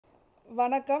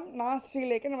வணக்கம் நான்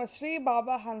ஸ்ரீலேக்கு நம்ம Sri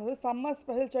Baba hand summer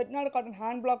special Chettinad cotton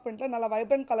hand black பிரிண்ட்டில் நல்ல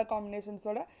வைப்ரண்ட் கலர்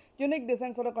காம்பினேஷன்ஸோட யூனிக்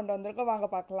டிசைன்ஸோட கொண்டு வந்திருக்கோம். வாங்க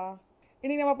பார்க்கலாம்.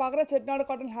 இன்றைக்கி நம்ம பார்க்குற Chettinad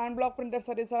cotton hand black printer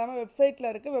saris எல்லாமே வெப்சைட்டில்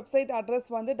இருக்குது. வெப்சைட் அட்ரஸ்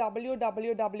வந்து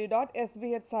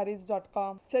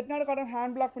www.sbhsarees.com. Chettinad cotton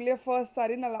hand black பிள்ளையே ஃபர்ஸ்ட்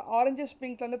சாரி நல்ல ஆரஞ்சிஷ்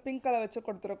பிங்க்ல வந்து பிங்க் கலர் வச்சு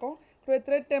கொடுத்துருக்கோம்.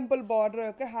 த்ரெட் டெம்பிள் பார்டர்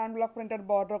இருக்குது, ஹேண்ட் பிளாக் பிரிண்டட்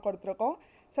பார்டர் கொடுத்துருக்கோம்.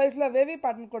 சைடில் வேவி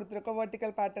பேட்டர்ன் கொடுத்துருக்கோம்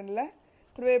வெர்டிக்கல் பேட்டர்னில்.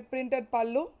 பிரிண்டட்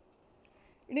பல்லு.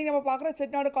 இன்றைக்கி நம்ம பார்க்குற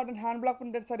Chettinad cotton hand black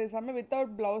printed saris எல்லாமே வித்தவுட்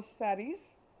ப்ளவுஸ் சாரீஸ்.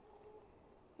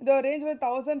 இதோட ரேஞ்ச் வந்து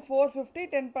 1450,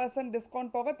 10%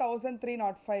 டிஸ்கவுண்ட் போக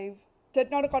 1305.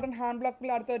 செட்டிநாடு காட்டன் ஹேண்ட்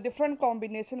பிளாக்ல அடுத்த டிஃப்ரெண்ட்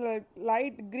காம்பினேஷன்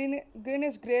லைட்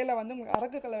க்ரீனிஷ் கிரேல வந்து உங்களுக்கு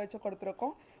அரக்கு கலர் வச்சு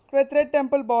கொடுத்துருக்கோம். த்ரெட்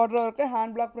டெம்பிள் பார்டர் இருக்குது,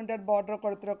 ஹேண்ட் பிளாக் பிரிண்டட் பார்டர்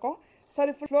கொடுத்துருக்கோம்.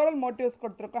 சரி ஃப்ளோரல் மோட்டிவ்ஸ்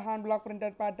கொடுத்துருக்கோம் ஹேண்ட் பிளாக்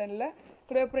பிரிண்டட் பேட்டர்னில்.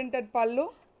 பிரிண்டட் பல்லு.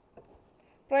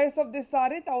 Price of this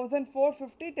sorry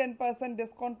 1450, 10%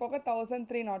 discount போக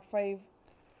 1305.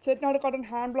 செட்டிநாடு காட்டன்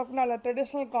ஹேண்ட் பிளாக்ல நல்ல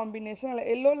ட்ரெடிஷ்னல் காம்பினேஷன் நல்ல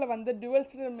எல்லோவில் வந்து டுவல்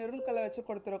ஸ்டேட் மெரூன் கலர் வச்சு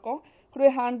கொடுத்துருக்கோம்.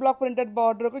 ஹேண்ட் பிளாக் பிரிண்டட்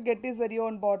பார்டருக்கும் கெட்டி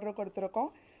ஜரியோன் பார்டர் கொடுத்துருக்கோம்.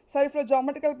 சரிஃபில்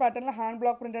ஜாமெட்ரிக்கல் பேட்டர்னில் ஹேண்ட்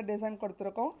பிளாக் பிரிண்டட் டிசைன்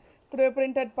கொடுத்துருக்கோம்.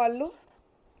 பிரிண்டட் பல்லு.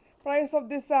 Price of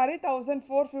this sorry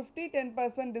 1450,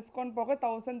 10% discount போக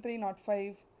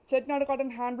 1305. Chettinad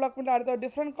cotton hand black print அடுத்த ஒரு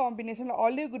டிஃப்ரெண்ட் காம்பினேஷன்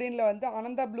ஆலிவ் க்ரீனில் வந்து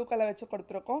அனந்தா ப்ளூ கலர் வச்சு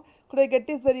கொடுத்துருக்கோம்.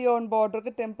 கெட்டி ஜரியோன்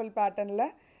பார்டருக்கு டெம்பிள்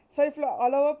பேட்டர்னில். சரிஃபில்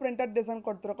அளவாக பிரிண்டட் டிசைன்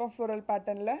கொடுத்துருக்கோம் ஃப்ளோரல்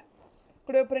பேட்டர்னில்.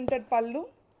 பிரிண்டட் பல்லு.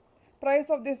 Price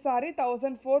of this sorry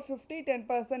 1450,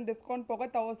 10% discount போக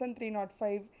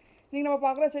 1305. நீங்கள் நம்ம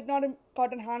பார்க்குற Chettinad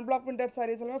cotton hand black printed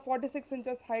saris எல்லாமே 46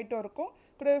 இன்ச்சஸ் ஹைட்டும் இருக்கும்,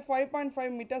 5.5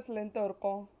 மீட்டர்ஸ் லென்த்தும்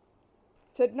இருக்கும்.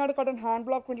 Chettinad cotton hand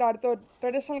black print அடுத்த ஒரு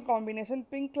ட்ரெடிஷ்னல் காம்பினேஷன்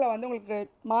பிங்க்கில் வந்து உங்களுக்கு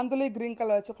மாந்துளி க்ரீன்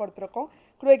கலர் வச்சு கொடுத்துருக்கோம்.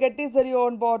 கெட்டி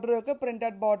ஜரியோன் பார்டரும் இருக்குது,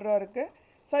 பிரிண்டட் பார்டரும் இருக்குது.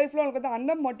 சைஃபில் உங்களுக்கு வந்து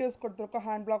அண்டம் மோட்டிவ்ஸ் கொடுத்துருக்கோம்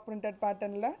ஹேண்ட் பிளாக் பிரிண்டட்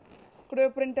பேட்டர்னில்.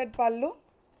 பிரிண்டட் பல்லு.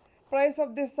 Price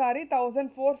of this sorry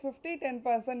 1450,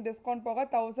 10% discount போக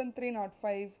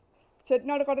 1305.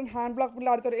 Chettinad cotton hand black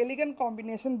print அடுத்த ஒரு எலிகன்ட்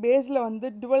காம்பினேஷன் பேஸில் வந்து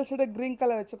டுவல் ஷேட் க்ரீன்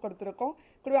கலர் வச்சு கொடுத்துருக்கோம்.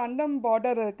 அண்டம்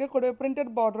பார்டர் இருக்குது,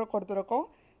 பிரிண்டட் பார்டரும் கொடுத்துருக்கோம்.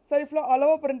 சைஃபில்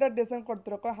அளவு பிரிண்டட் டிசைன்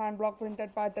கொடுத்துருக்கோம் ஹேண்ட் பிளாக்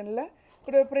பிரிண்டட் பேட்டர்னில்.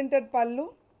 பிரிண்டட் பல்லு.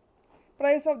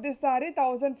 Price of this sorry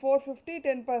 1450,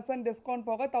 10% discount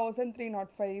போக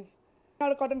 1305.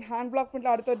 Chettinad cotton hand black print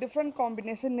அடுத்த டிஃப்ரெண்ட்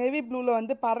காம்பினேஷன் நேவி ப்ளூவில்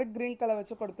வந்து பேரட் க்ரீன் கலர்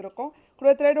வச்சு கொடுத்துருக்கோம்.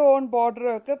 த்ரெட் ஓன் பார்டர்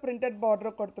இருக்குது, பிரிண்டட்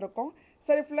பார்டர் கொடுத்துருக்கோம்.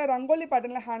 சரி ஃபுல்லாக ரங்கோலி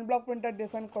பேட்டர்னில் ஹேண்ட் பிளாக் பிரிண்டட்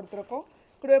டிசைன் கொடுத்துருக்கோம்.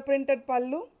 பிரிண்டட்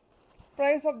பல்லு.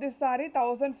 Price of this sorry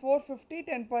 1450,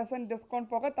 10% discount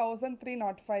போக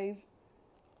 1305.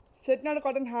 Chettinad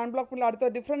cotton hand black print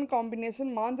அடுத்த டிஃப்ரெண்ட்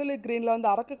காம்பினேஷன் மாந்துளி க்ரீனில்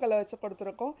வந்து அரக்கு கலர் வச்சு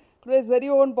கொடுத்துருக்கோம். ஜெரி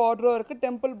ஓன் பார்டரும் இருக்குது,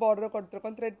 டெம்பிள் பார்டரும்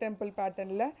கொடுத்துருக்கோம் த்ரெட் டெம்பிள்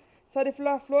பேட்டர்னில். சரி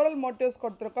ஃபுல்லாக ஃப்ளோரல் மோட்டிவ்ஸ்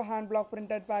கொடுத்துருக்கோம் ஹேண்ட் பிளாக்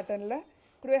பிரிண்டட் பேட்டர்னில்.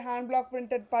 ஹேண்ட் பிளாக்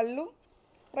பிரிண்டட் பல்லு.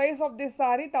 Price of this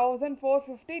sorry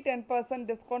 1450, 10%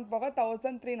 discount போக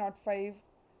 1305.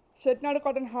 Chettinad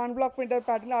cotton hand black printed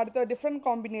பேட்டர்னில் அடுத்த டிஃப்ரெண்ட்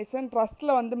காம்பினேஷன்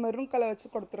ட்ரெஸ்ஸில் வந்து மெரூன் கலர் வச்சு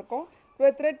கொடுத்துருக்கோம்.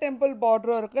 த்ரெட் டெம்பிள்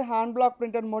பார்டரும் இருக்குது, ஹேண்ட் பிளாக்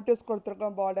பிரிண்டட் மோட்டிவ்ஸ்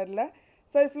கொடுத்துருக்கோம் பார்டரில்.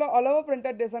 சரி ஃபுல்லாக அளவு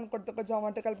பிரிண்டட் டிசைன் கொடுத்துருக்கோம்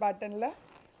ஜாமெட்ரிக்கல் பேட்டர்னில்.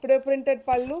 பிரிண்டட்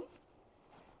பல்லு.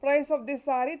 Price of this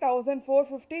sorry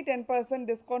 1450, 10%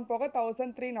 discount போக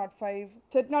 1305.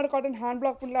 செட்டிநாடு காட்டன் ஹேண்ட்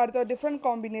பிளாக் பிரிண்டில் அடுத்த டிஃப்ரெண்ட்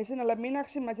காம்பினேஷன் நல்ல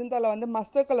மீனாட்சி மஜந்தாவில் வந்து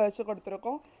மஸ்டர் கலர் வச்சு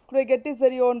கொடுத்துருக்கோம். கெட்டி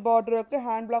ஜரியோன் பார்டர் இருக்குது,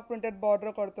 ஹேண்ட் பிளாக் பிரிண்டட்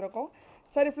பார்டர் கொடுத்துருக்கோம்.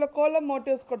 சரி ஃபுல்லாக கோலம்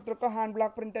மோட்டிவ்ஸ் கொடுத்துருக்கோம் ஹேண்ட்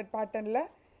பிளாக் பிரிண்டட் பேட்டர்னில்.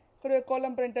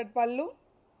 கோலம் பிரிண்டட் பல்லு.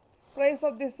 Price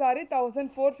of this sorry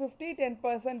 1450,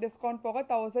 10% discount போக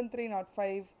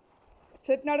 1305.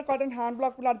 செட்டிநாடு காட்டன் ஹேண்ட்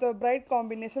பிளாக் அடுத்த பிரைட்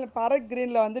காம்பினேஷன் பேரட்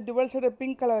க்ரீனில் வந்து டுவல் ஷேட்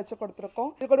பிங்க் கலர் வச்சு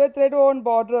கொடுத்துருக்கோம். இது கூட த்ரெட் ஓன்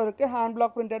பார்டரும் இருக்குது, ஹேண்ட்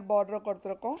பிளாக் பிரிண்டட் பார்டரும்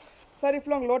கொடுத்துருக்கோம். சரி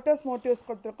ஃபுல்லாக லோட்டஸ் மோட்டிவ்ஸ்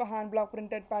கொடுத்துருக்கோம் ஹேண்ட் பிளாக்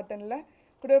பிரிண்டட் பேட்டர்னில்.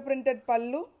 பிரிண்டட்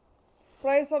பல்லு.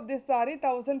 Price of this sorry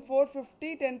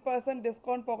 1450, 10%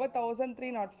 discount போக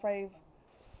 1305.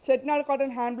 செட்டிநாடு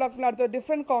காட்டன் ஹேண்ட் பிளாக் அடுத்த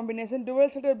டிஃப்ரெண்ட் காம்பினேஷன்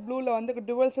டுவல் ஷேட் ப்ளூவில் வந்து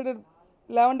டுவல் ஷேட்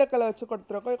லெவண்டர் கலர் வச்சு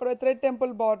கொடுத்துருக்கோம். இது கூட த்ரெட்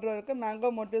டெம்பிள் பார்டர் இருக்குது, மேங்கோ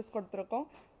மோட்டிவ்ஸ் கொடுத்துருக்கோம்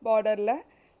பார்டரில்.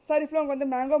 சரி ஃபுல்லாக வந்து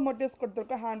மேங்கோ மோட்டிவ்ஸ்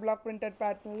கொடுத்துருக்கோம் ஹேண்ட் பிளாக் பிரிண்டட்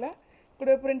பேட்டர்னில்.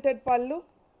 பிரிண்டட் பல்லு.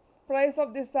 Price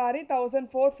of this sorry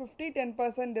 1450,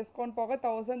 10% discount போக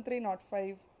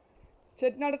 1305.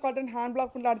 Chettinad cotton hand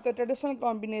black print அடுத்த ட்ரெடிஷ்னல்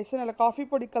காம்பினேஷன் அதில் காஃபி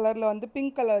பொடி கலரில் வந்து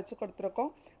பிங்க் கலர் வச்சு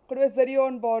கொடுத்துருக்கோம்.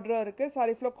 ஜெரியோன் பார்டரும் இருக்குது.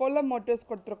 சாரி ஃபுல்லாக கோலம் மோட்டிவ்ஸ்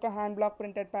கொடுத்துருக்கோம் ஹேண்ட் பிளாக்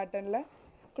பிரிண்டட் பேட்டர்னில்.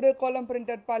 கோலம்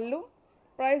பிரிண்டட் பல்லு.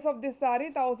 Price of this sorry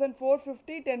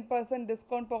 1450, 10%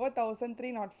 discount போக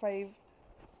 1305.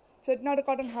 Chettinad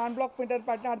cotton hand black printed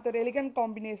pattern அடுத்த ஒரு எலிகன்ட்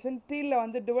காம்பினேஷன் டீலில்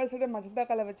வந்து டுவல் ஷேட் மஜந்தா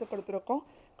கலர் வச்சு கொடுத்துருக்கோம்.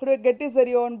 கெட்டி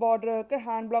ஜரியோன் பார்டர் இருக்குது,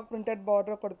 ஹேண்ட் பிளாக் பிரிண்டட்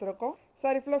பார்டர் கொடுத்துருக்கோம்.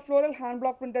 சாரி ஃபுல்லாக floral hand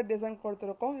black printed design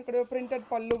கொடுத்துருக்கோம். இது பிரிண்டட்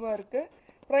பல்லுவும் இருக்குது.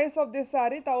 Price of this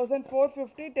sorry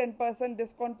 1450, 10%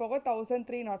 discount போக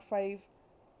 1305.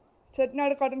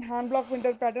 Chettinad cotton hand block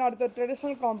printed pattern அடுத்த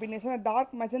ட்ரெடிஷ்னல் காம்பினேஷன்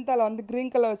டார்க் மெஜந்தால வந்து க்ரீன்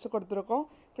கலர் வச்சு கொடுத்துருக்கோம்.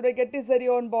 கூட கெட்டி சரி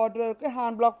ஓன் பார்டர் இருக்குது,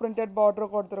 ஹேண்ட் பிளாக் பிரிண்டட்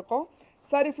பார்டர் கொடுத்துருக்கோம்.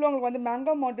 சாரி ஃபுல்லாக உங்களுக்கு வந்து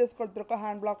மேங்கோ மோட்டிவ்ஸ் கொடுத்துருக்கோம்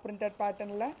ஹேண்ட் பிளாக் பிரிண்டட்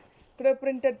பேட்டர்னில். கூட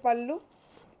பிரிண்டட் பல்லு.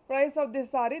 Price of this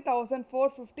sorry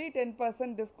 1450,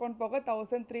 10% discount போக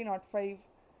 1305.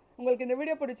 உங்களுக்கு இந்த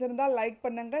வீடியோ பிடிச்சிருந்தால் லைக்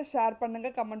பண்ணுங்கள், ஷேர்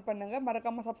பண்ணுங்கள், கமெண்ட் பண்ணுங்கள்,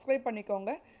 மறக்காமல் சப்ஸ்கிரைப்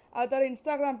பண்ணிக்கோங்க. அது தவிர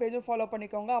இன்ஸ்டாகிராம் பேஜும் ஃபாலோ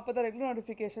பண்ணிக்கோங்க. அப்போ தான் ரெகுலர்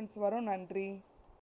நோட்டிஃபிகேஷன்ஸ் வரும். நன்றி.